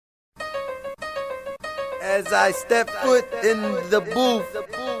As I step foot in the booth,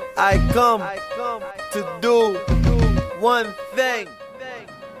 I come to do one thing.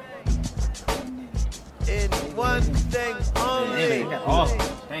 In one thing only.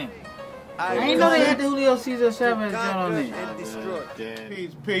 I ain't know they had the Julio Cesar Chavez on there.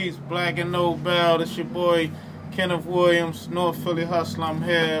 Peace, peace, Black and Nobel. This your boy Kenneth Williams, North Philly Hustler. I'm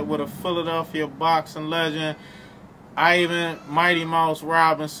here with a Philadelphia boxing legend, Ivan Mighty Mouse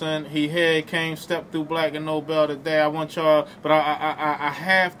Robinson. He came, stepped through Black and Nobel today. I want y'all, but I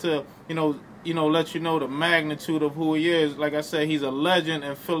have to, let you know the magnitude of who he is. Like I said, he's a legend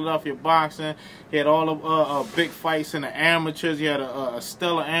in Philadelphia boxing. He had all of big fights in the amateurs. He had a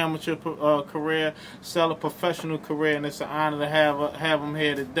stellar amateur career, stellar professional career, and it's an honor to have him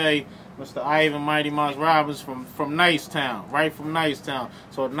here today. Mr. Ivan Mighty Mouse Robinson from Nicetown, right from Nicetown.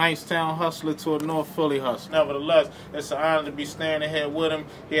 So a Nicetown hustler to a North Philly hustler. Nevertheless, it's an honor to be standing here with him.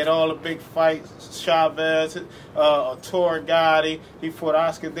 He had all the big fights, Chavez, Arturo Gatti. He fought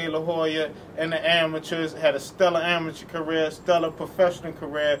Oscar De La Hoya in the amateurs, had a stellar amateur career, stellar professional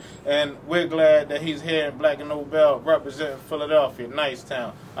career, and we're glad that he's here in Black and Nobel representing Philadelphia,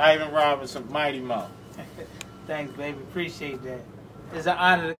 Nicetown. Ivan Robinson, Mighty Mouse. Thanks, baby. Appreciate that. It's an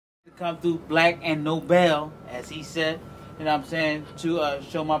honor to come through Black and Nobel, as he said, you know what I'm saying, to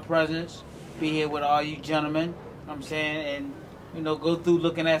show my presence, be here with all you gentlemen, you know what I'm saying, and, go through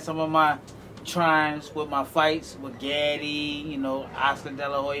looking at some of my triumphs with my fights with Gatti, Oscar De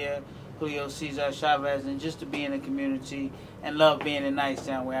La Hoya, Julio Cesar Chavez, and just to be in the community and love being in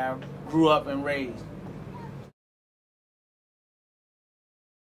Nicetown where I grew up and raised.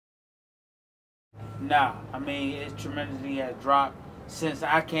 Nah, I mean, it tremendously has dropped since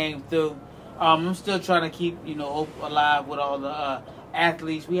I came through. I'm still trying to keep, hope alive with all the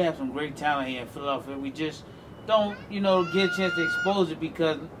athletes. We have some great talent here in Philadelphia. We just don't, get a chance to expose it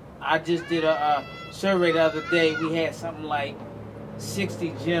because I just did a survey the other day. We had something like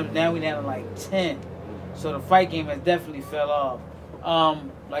 60 gyms. Now we have like 10. So the fight game has definitely fell off.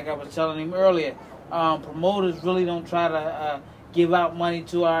 Like I was telling him earlier, promoters really don't try to give out money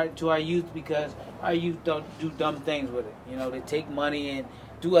to our youth because our youth don't do dumb things with it. They take money and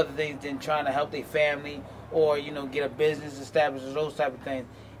do other things than trying to help their family or, get a business established or those type of things.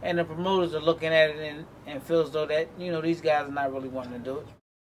 And the promoters are looking at it and feel as though that, these guys are not really wanting to do it.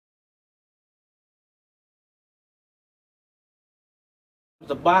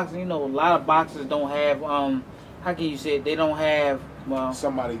 The boxing, a lot of boxers don't have, how can you say it? They don't have, well,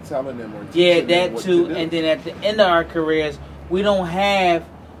 somebody telling them or yeah, that too. And then at the end of our careers, we don't have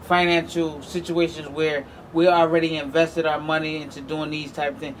financial situations where we already invested our money into doing these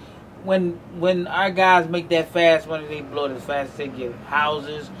type of things. When our guys make that fast money, they blow it as fast as they get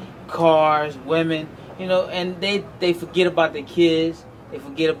houses, cars, women, and they forget about their kids. They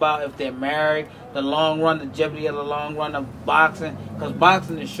forget about if they're married, the long run, the jeopardy of the long run of boxing. Because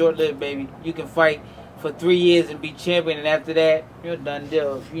boxing is short-lived, baby. You can fight for 3 years and be champion, and after that, you're a done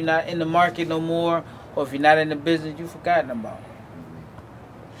deal. If you're not in the market no more, or if you're not in the business, you've forgotten about it.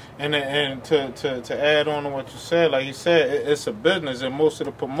 And to add on to what you said, like you said, it's a business, and most of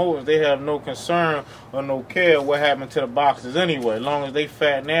the promoters, they have no concern or no care what happened to the boxers anyway. As long as they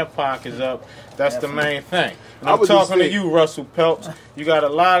fatten their pockets up, that's the main thing. And I'm talking to you, Russell Peltz. You got a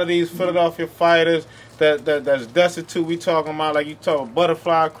lot of these Philadelphia fighters that's destitute. We talking about, like you talk,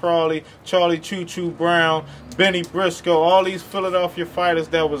 Butterfly Crawley, Charlie Choo Choo Brown, Benny Briscoe, all these Philadelphia fighters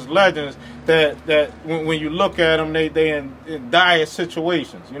that was legends. That when you look at them, they in dire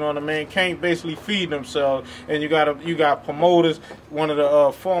situations. You know what I mean? Can't basically feed themselves, and you got promoters, one of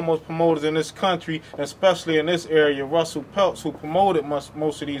the foremost promoters in this country, especially in this area, Russell Peltz, who promoted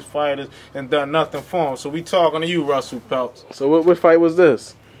most of these fighters and done nothing for them. So we talking to you, Russell Peltz. So what fight was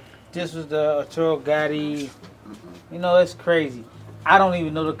this? This was the Arturo Gatti. It's crazy. I don't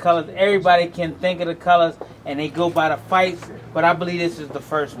even know the colors. Everybody can think of the colors, and they go by the fights, but I believe this is the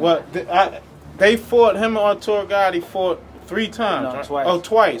first one. Well, they fought, him and Arturo Gatti fought 3 times. No, right? twice. Oh,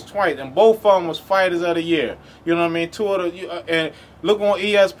 twice. And both of them was fighters of the year. You know what I mean? And look on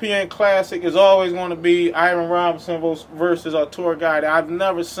ESPN Classic, is always going to be Ivan Robinson versus Arturo Gatti. I've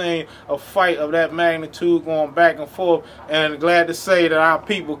never seen a fight of that magnitude going back and forth, and glad to say that our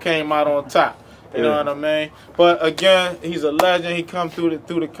people came out on top. You know what I mean? But again, he's a legend. He come through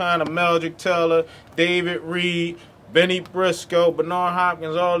the kind of Meldrick Taylor, David Reed, Benny Briscoe, Bernard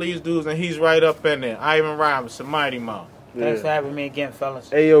Hopkins, all these dudes, and he's right up in there. Ivan Robinson, Mighty Mouse. Thanks for having me again, fellas.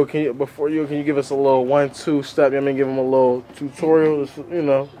 Hey, yo, can you give us a little 1-2 step? Give them a little tutorial,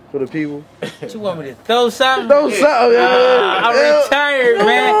 for the people. You want me to throw something? Throw something, I'm retired,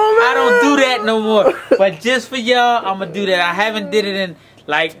 man. I don't do that no more. But just for y'all, I'm going to do that. I haven't did it in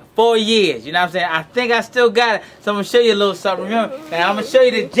like 4 years. You know what I'm saying? I think I still got it. So I'm gonna show you a little something. Remember? Now I'm gonna show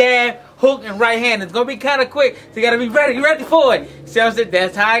you the jab, hook, and right hand. It's gonna be kind of quick, so you gotta be ready for it. See what I'm saying?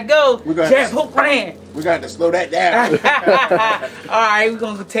 That's how it goes. Jab, hook, right hand. We got to slow that down. All right, we're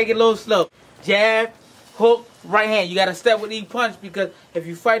gonna take it a little slow. Jab, hook, right hand. You gotta step with each punch because if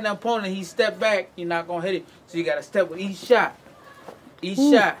you fight an opponent, he step back, you're not gonna hit him. So you gotta step with each shot. Each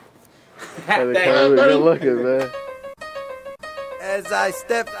shot. Good looking, man. As I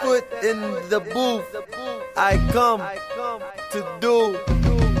step foot in the booth, I come to do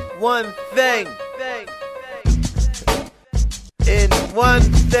one thing. In one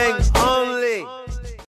thing only.